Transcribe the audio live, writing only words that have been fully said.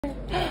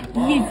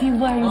Yes,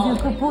 you are. You're a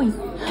good boy.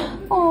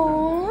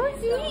 Oh,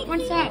 sweet.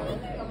 What's that?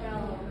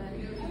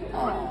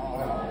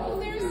 Oh,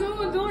 they're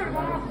so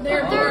adorable.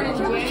 They're born in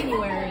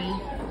January.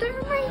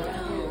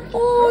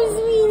 Oh,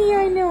 sweetie,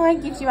 I know. I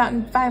get you out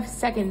in 5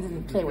 seconds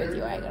and play with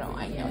you. I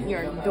know.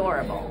 You're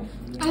adorable.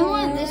 I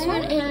want this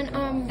one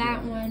and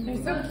that one. They're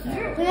so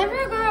cute. Whenever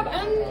I grow up,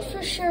 I'm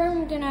for sure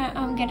I'm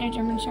gonna get a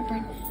German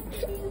Shepherd.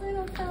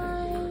 Little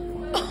guy.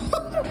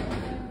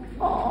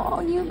 Oh,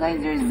 you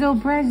guys are so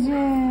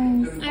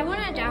precious. I want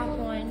to adopt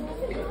one.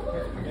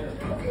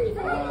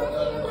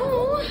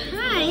 Oh,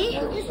 hi.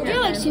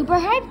 You're like super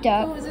hyped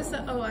up. Oh, is this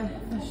a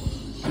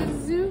Shih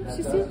Tzu?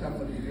 Shih Tzu?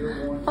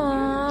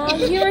 Oh,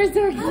 you're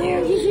so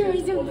cute. You're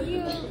so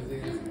cute.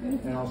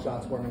 And all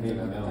shots for me.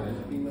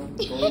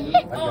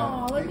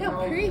 Oh, look how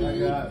pretty.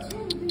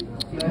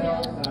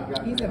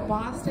 He's a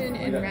Boston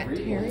and Rat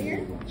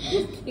Terrier.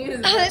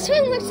 Oh, this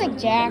one looks like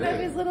Jack. Look at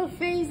his little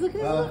face. Look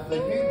at his little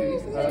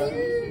face.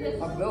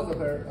 Bill's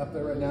up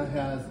there right now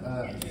has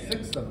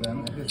 6 of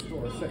them at his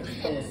store. 6,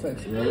 total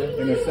 6. Really?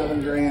 And they're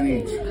 $7 grand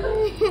each.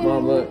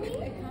 Mom, look.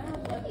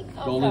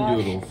 Golden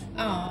doodles.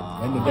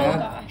 Aww. And the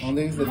dad, on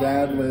these, the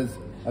dad was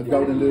a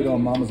golden doodle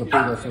and mom was a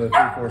poodle, so they're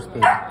 3/4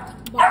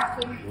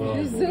 poodle.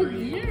 You're so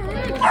cute.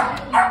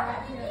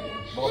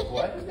 Both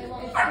what? It's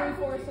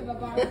 3/4 of a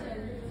Boston.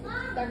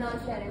 They're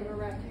not shedding, we're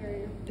rat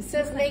terrier. It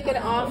says make an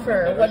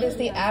offer. What is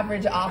the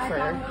average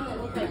offer?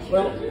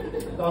 Well,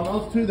 on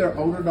those 2, they're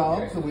older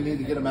dogs, so we need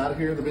to get them out of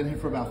here. They've been here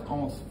for about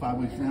almost 5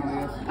 weeks now, I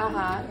guess.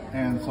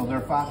 And so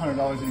they're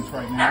 $500 each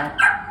right now.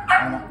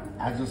 And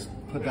I just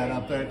put that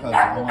up there because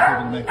I want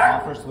people to make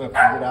offers so we have to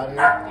get out of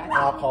here. And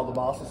I'll call the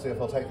boss and see if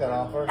he'll take that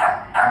offer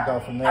and go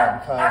from there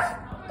because,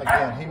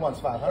 again, he wants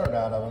 $500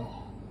 out of them.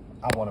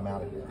 I want him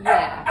out of here.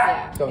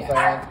 Yeah. So I'm saying?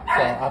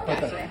 So I put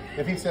that,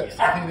 if he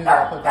knew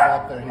that I put that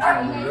up there, he's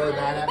going to be really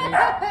mad at me.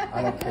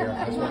 I don't care. I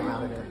just want him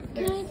out of here.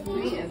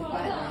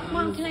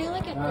 Mom, can I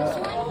look at this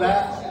one?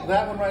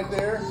 That one right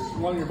there, the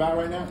one you're about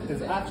right now,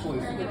 is actually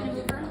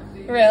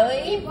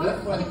Really?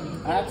 this one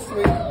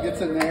actually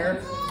gets in there,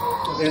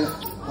 and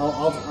I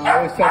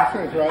always tell the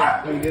truth,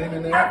 right? When you get him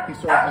in there, he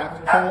starts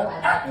acting cool,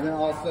 and then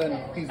all of a sudden,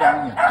 he's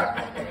on you.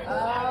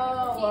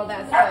 Oh, well,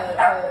 that's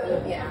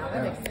yeah,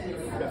 that makes sense.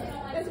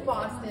 It's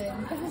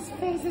Boston. His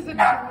face is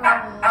adorable.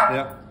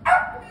 Yep.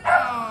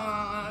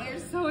 Aww, they're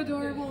so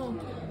adorable.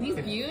 He's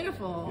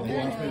beautiful. He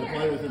wants me to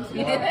play with him. So I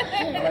lay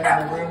in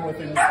the room with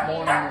him this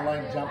morning and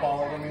like jump all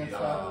over me and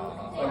stuff.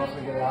 So I want me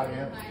to get it out of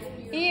him.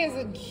 He is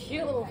a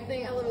cute little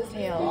thing. I love his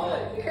tail.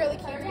 Curly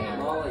cute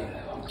tail.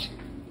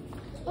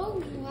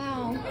 Oh,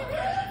 wow.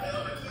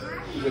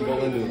 He's a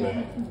golden doodle.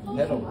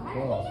 Hello.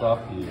 Oh,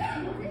 soft to you.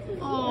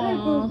 Aww.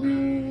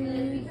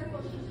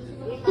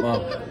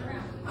 Mom.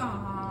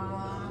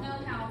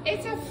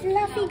 It's a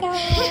fluffy guy.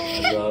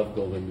 I love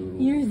golden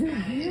doodles. You're so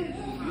cute.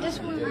 This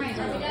one right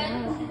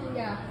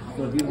Yeah.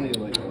 So if you only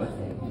like what?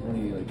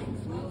 Only like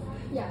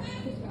Yeah.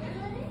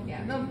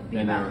 Yeah, they'll be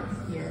And back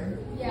here.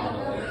 Yeah.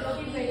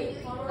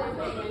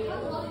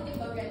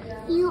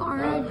 You are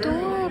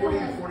adorable.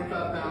 45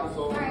 pounds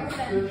old.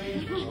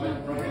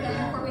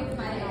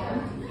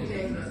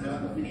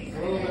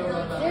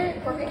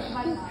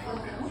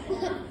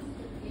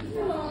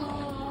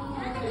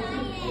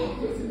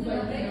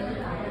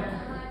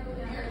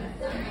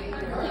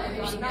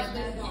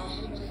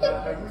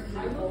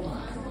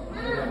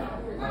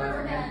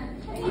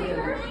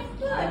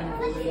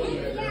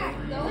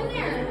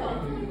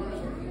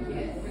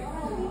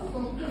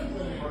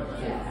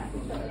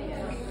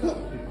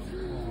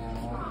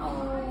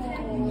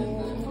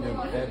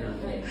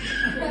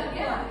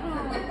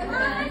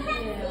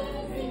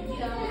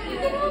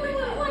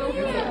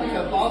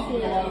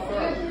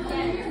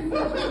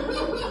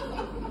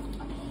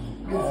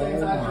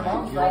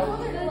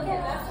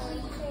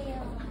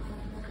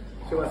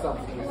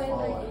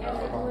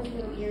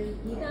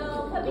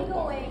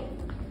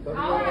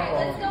 Alright,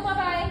 let's go,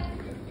 bye-bye.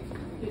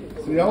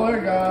 See y'all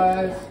later,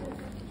 guys.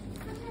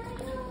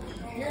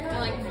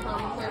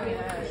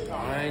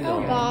 I know.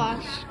 Oh,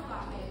 gosh.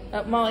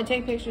 Molly,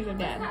 take pictures of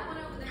Dad.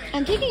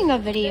 I'm taking a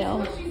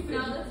video.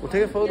 Well,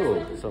 take a photo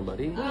of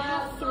somebody. We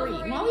have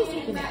 3. Molly's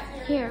taking it.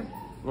 Here.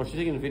 No, she's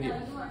taking a video.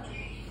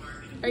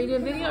 Are you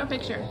doing video or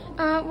picture?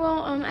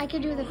 I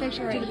could do the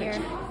picture right here.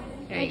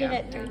 I did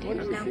it 3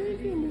 times now.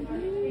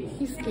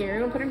 He's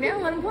scared. We'll put him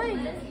down. Let him play.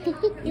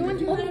 You want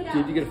to put him down?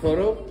 Did you get a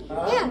photo?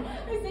 Yeah.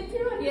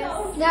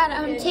 Yes.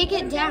 Dad, take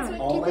it down. Take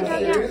the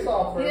dog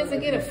down. He doesn't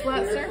get a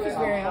flat surface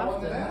very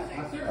often. I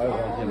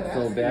want him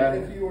so bad.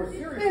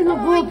 There's a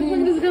puppy.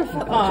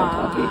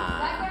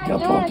 Aww.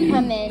 Don't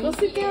come in. Go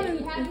sit down and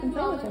you can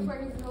play with him.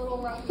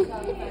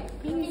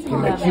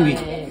 Come back, Chewy.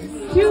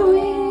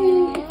 Chewy.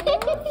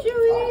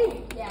 Chewy.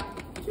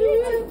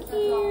 You're so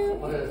cute.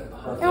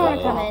 I want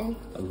to come in.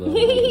 I love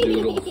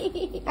doodles.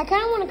 I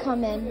kind of want to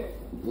come in.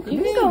 You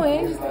can go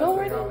in. Just go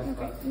right in.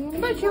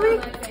 Come on, Chewy.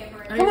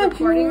 Come on,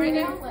 Chewy. Right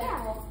now?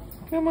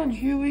 Come on,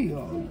 Chewy.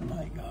 Oh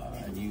my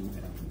God, you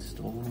have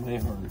stolen my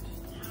heart.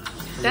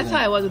 That's how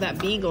I was with that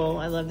beagle.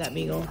 I love that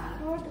beagle.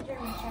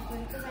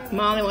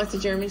 Molly wants a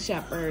German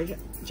Shepherd.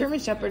 German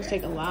Shepherds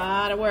take a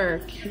lot of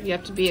work. You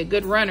have to be a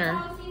good runner.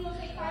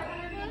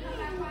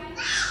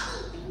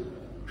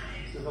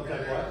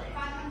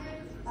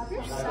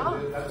 You're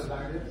soft.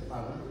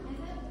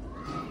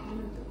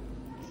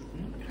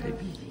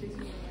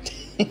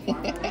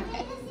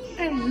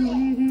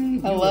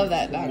 I love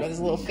that dog with his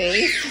little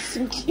face. He's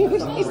so cute.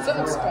 He's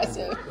so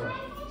expressive.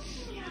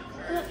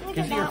 Can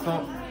you see your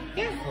phone?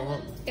 Yeah.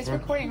 It's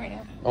recording right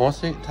now. I want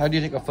to see. How do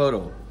you take a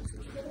photo?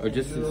 Or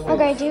just his face?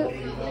 Okay, do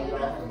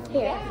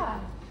here.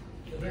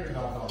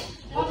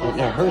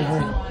 Yeah, hurry.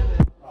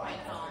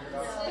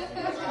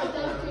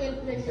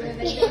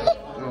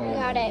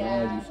 Got it.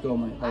 God, you stole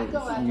my heart,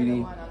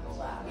 sweetie.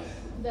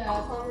 The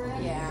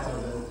Pomeranian? Yeah.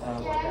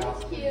 Yeah,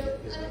 he's cute.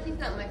 He's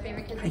not my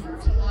favorite because he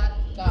hurts a lot.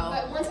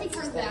 But once he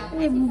comes out,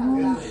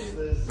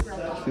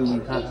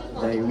 Chewy, huh?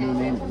 Is that your new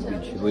name?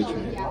 Chewy.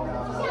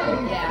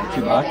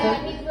 Chewbacca?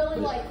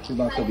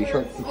 Chewbacca will be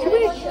short.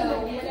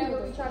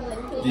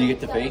 Did you get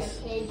the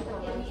face?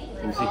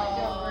 Let me see.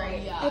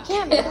 I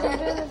can't because I'm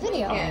doing the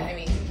video. Yeah, I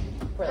mean,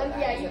 for the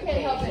yeah, you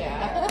can't help it.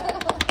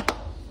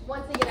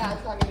 Once they get out,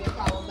 it's not going to be a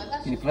problem. But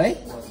that's Can you play?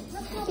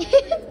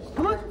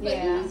 Come on.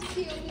 yeah. he's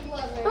cute. He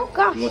loves her. Oh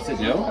gosh. You want to sit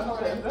down?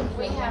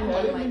 We have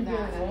one like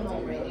that at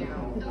home right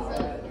now.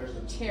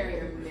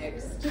 Terrier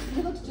mix.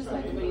 He looks just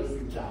like him, but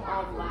he's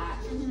all black.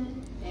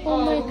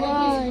 Oh my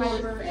gosh.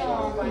 Hyper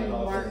and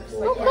marks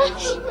like Oh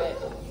gosh.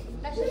 everything,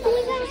 Oh my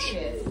gosh.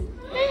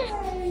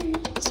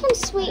 but This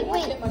one's sweet.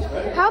 Wait,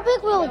 how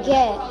big will it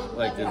get?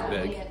 Like this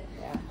big.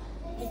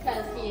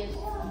 Because he is.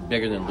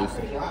 Bigger than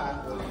Lucy.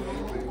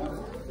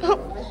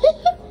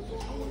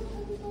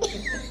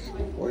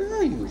 Where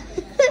are you?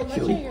 how much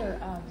are your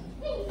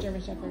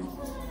German Shepherds?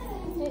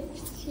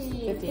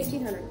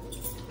 1,500.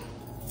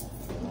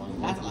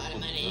 That's a lot of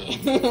money.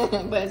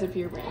 But it's a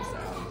purebred, so.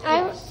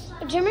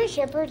 German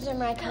Shepherds are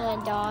my kind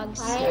of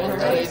dogs.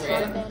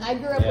 I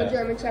grew up with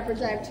German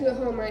Shepherds. I have 2 at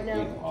home right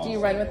now. Do you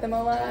run with them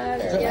a lot?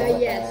 Or? Yeah,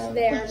 yes,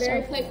 they are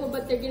very playful,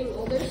 but they're getting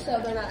older, so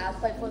they're not as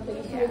playful as they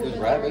used to be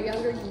when they were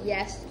younger.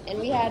 Yes, and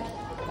we had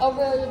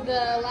over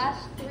the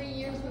last 3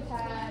 years, we've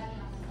had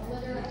a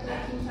litter of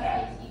 13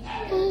 puppies each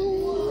year. So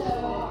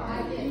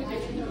I can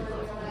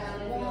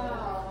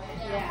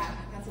yeah,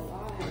 that's a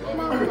lot.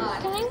 Mom,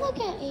 can I look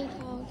at a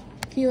dog?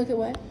 Can you look at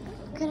what?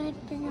 Can I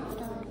bring up a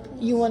dog?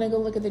 You want to go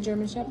look at the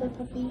German Shepherd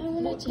puppy?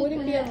 Would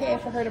it be okay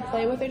for her to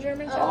play with a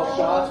German Shepherd? All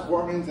shots,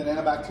 wormings, and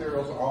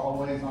antibacterials are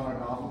always on our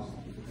dogs.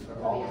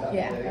 They're always up to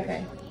Yeah, date.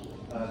 okay.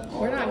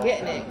 We're not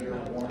getting it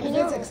because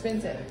it's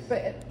expensive,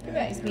 but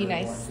it'd be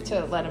nice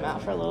to let him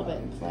out for a little bit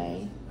and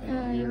play.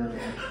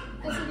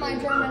 This is my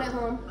German at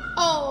home.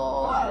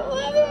 Oh, I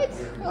love it.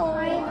 Oh,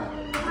 His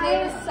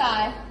name is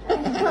Sai.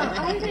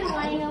 I've been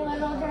wanting a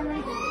little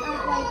German, like a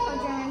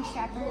German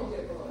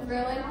Shepherd.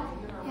 Really?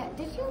 Yeah,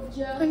 did you?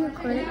 Are you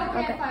recording?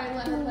 Okay.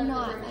 I'm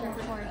not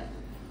recording.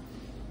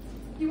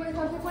 You want to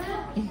come pick one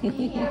out? look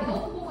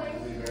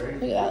at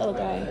that little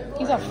guy.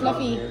 He's all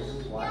fluffy.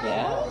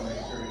 Yeah,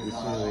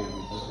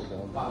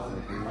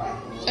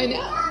 I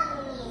know.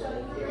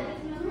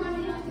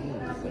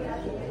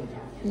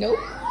 Nope.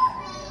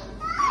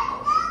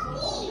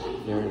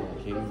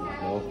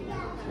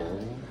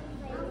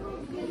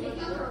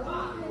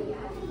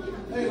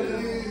 Hey,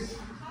 ladies.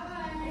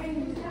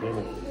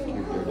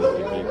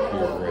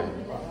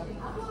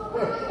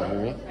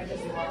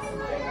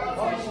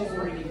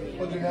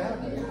 What'd you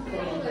have?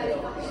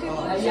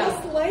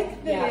 Just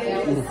like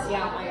this.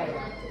 Yeah, I got it.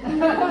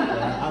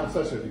 I'm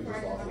such a deep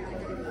lost.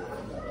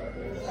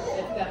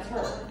 That's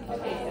her.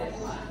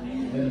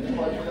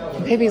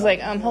 Baby's like,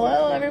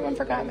 hello, everyone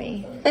forgot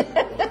me.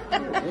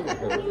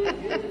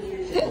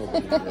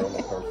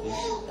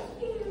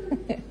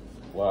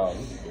 Wow.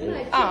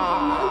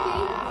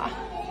 Aww.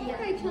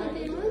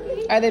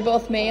 Are they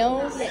both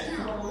males?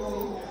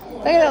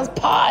 Look at those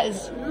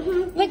paws.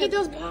 Look at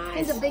those paws.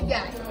 He's a big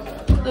guy.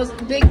 Those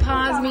big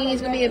paws mean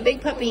he's going to be a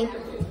big puppy.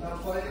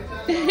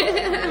 Oh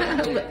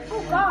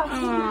gosh.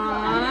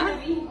 Aww.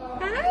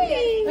 Hi.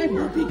 Hey,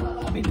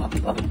 puppy.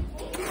 Puppy.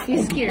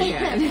 He's scared,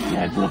 Dad.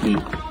 Hi, puppy.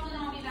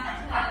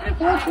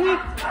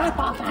 Hi,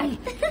 Popeye.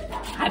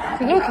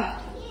 Okay.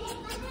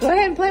 Go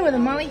ahead and play with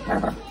him, Molly. They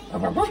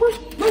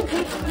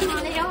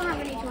don't have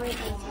any toys.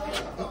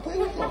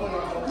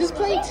 Just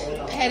play.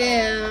 Pet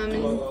him.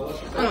 Oh.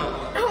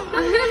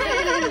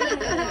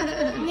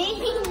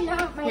 Maybe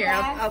not my Here,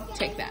 dad. I'll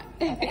take that.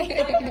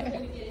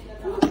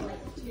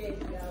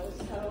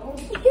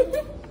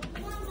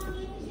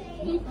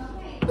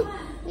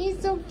 He's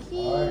so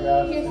cute.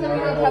 Here's some of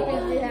the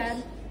puppies we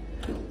had.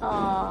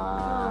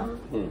 Aww.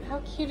 How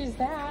cute is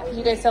that?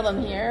 You guys sell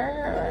them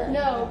here? Or?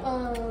 No,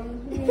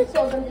 we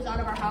sold them just out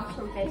of our house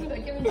from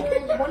Facebook. It was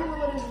during, one of the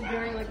litters was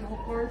during like the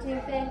whole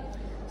quarantine thing,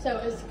 so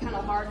it was kind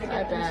of hard to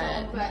get them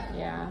sold. But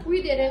yeah.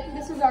 we did it.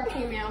 This is our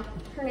female.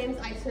 Her name's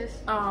Isis.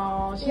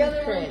 Oh, she's The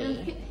other pretty.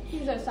 one,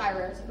 he's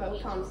Osiris, but we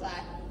call him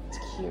Sai. It's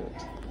cute.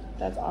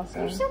 That's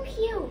awesome. They're so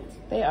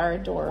cute. They are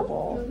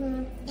adorable.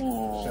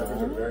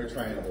 Shepherds are very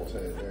trainable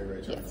too. Very,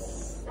 very trainable.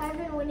 Yes. I've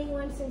been winning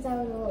one since I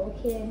was a little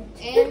kid.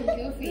 And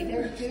Goofy.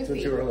 There's Goofy.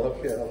 Since you were a little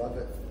kid, I love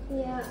it.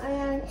 Yeah,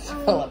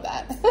 I love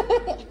that.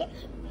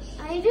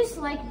 I just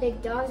like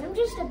big dogs. I'm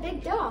just a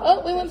big dog.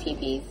 Oh, we want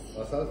pee-pees.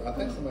 I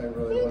think somebody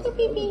really wants to go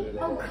to do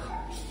that. Oh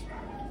gosh.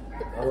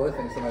 I really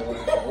think somebody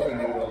wants to go and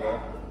do that.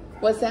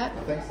 What's that?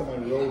 I think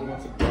somebody really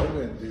wants to go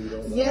and do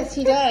that. Yes,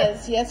 he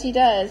does. Yes, he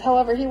does.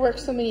 However, he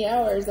works so many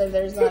hours that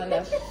there's not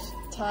enough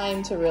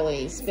time to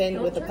really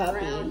spend with the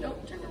puppy.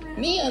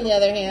 Me, on the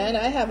other hand,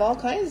 I have all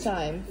kinds of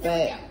time,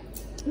 but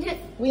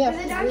we have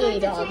 3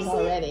 dogs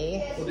already.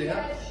 What do you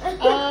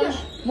have?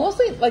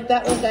 Mostly like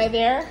that one guy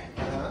there.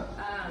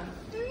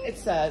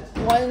 It's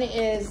one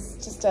is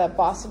just a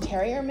Boston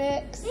Terrier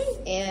mix,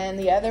 and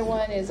the other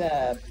one is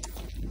a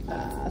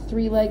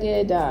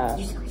 3-legged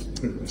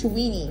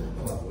Chiweenie.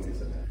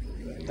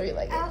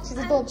 3-legged. She's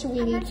a little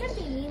Chiweenie. I'm not trying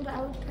to be mean, but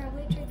I would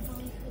probably trade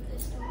Polly for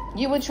this dog.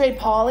 You would trade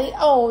Polly?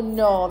 Oh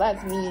no,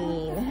 that's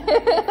mean.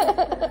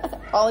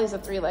 Polly's a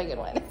 3-legged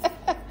one.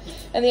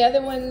 And the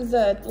other one's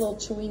a little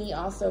Chiweenie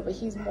also, but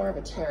he's more of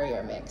a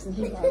Terrier mix, and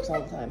he barks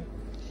all the time.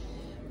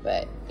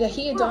 But yeah,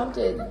 he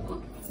adopted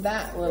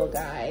that little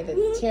guy,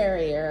 the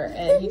Terrier,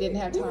 and he didn't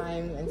have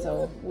time, and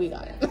so we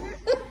got him.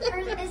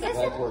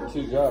 That's worked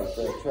 2 jobs.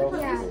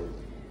 Yeah.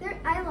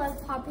 I love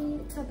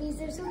puppies.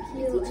 They're so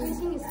cute. Is he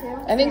chasing his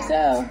tail? I think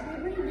so. What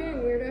are you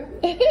doing, weirdo?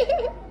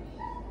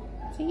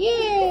 So,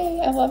 yay!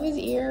 I love his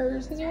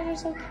ears. His ears are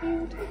so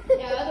cute.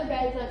 Yeah, the other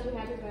guy's not too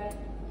happy about it.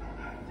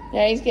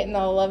 Yeah, he's getting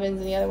all the lovin's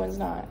and the other one's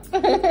not.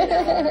 This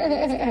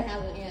guy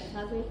hasn't yet,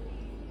 has he?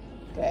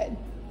 Good.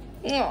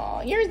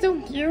 Aw, you're so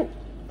cute.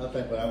 I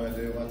think what I'm going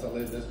to do once I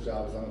leave this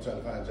job is I'm going to try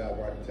to find a job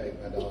where I can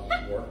take my dog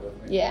to work with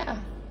me. Yeah,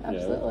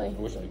 absolutely. Yeah,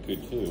 I wish I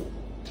could too.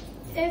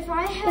 If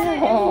I had,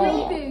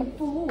 if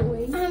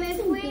we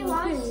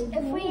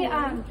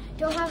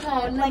don't have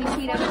like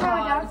one of our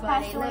dogs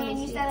passed away, and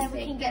you said that we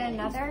can get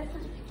another,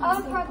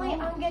 I'll probably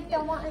get the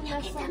one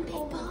that's like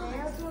over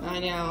there. I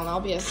know, and I'll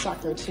be a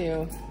sucker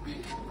too.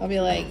 I'll be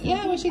like,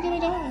 yeah, we should get a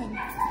dog.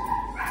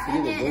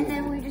 And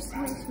then we just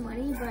waste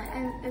money, but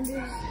I'm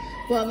just.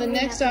 Well, the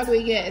next dog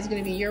we get is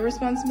going to be your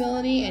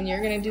responsibility, and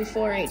you're going to do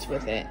 4-H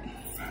with it.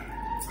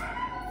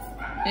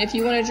 And if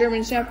you want a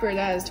German Shepherd,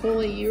 that is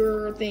totally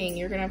your thing.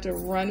 You're going to have to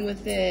run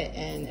with it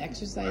and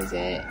exercise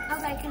it.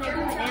 Okay, can I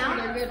do it now?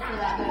 They're good for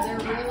that, though.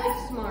 They're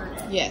really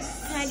smart.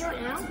 Yes. Can I do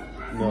it now?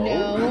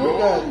 No. We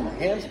got a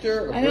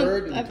hamster, a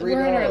bird, and 3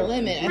 we're at our dogs.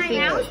 limit. I My think.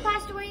 mouse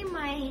passed away.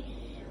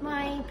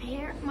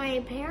 My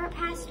parrot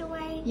passed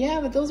away.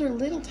 Yeah, but those are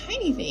little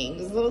tiny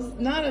things. Those,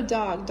 not a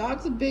dog.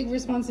 Dog's a big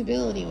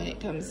responsibility when it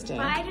comes to.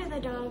 Why do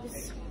the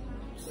dogs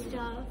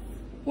stuff?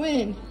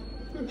 When?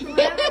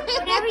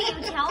 Whenever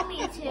you tell me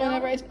to.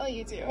 Whenever I tell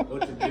you to.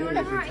 What you do is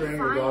you train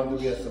your dog to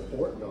be a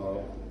support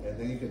dog, and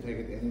then you can take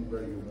it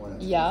anywhere you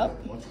want.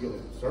 Yep. Once you get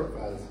it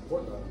certified as a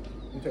support dog,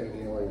 you can take it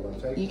anywhere you want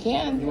to take it. You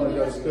can. You want to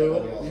go to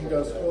school? You can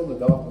go to school, the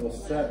dog will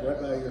sit right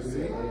by your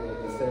seat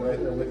and stay right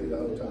there with you the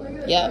whole time.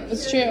 Yep,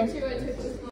 it's true.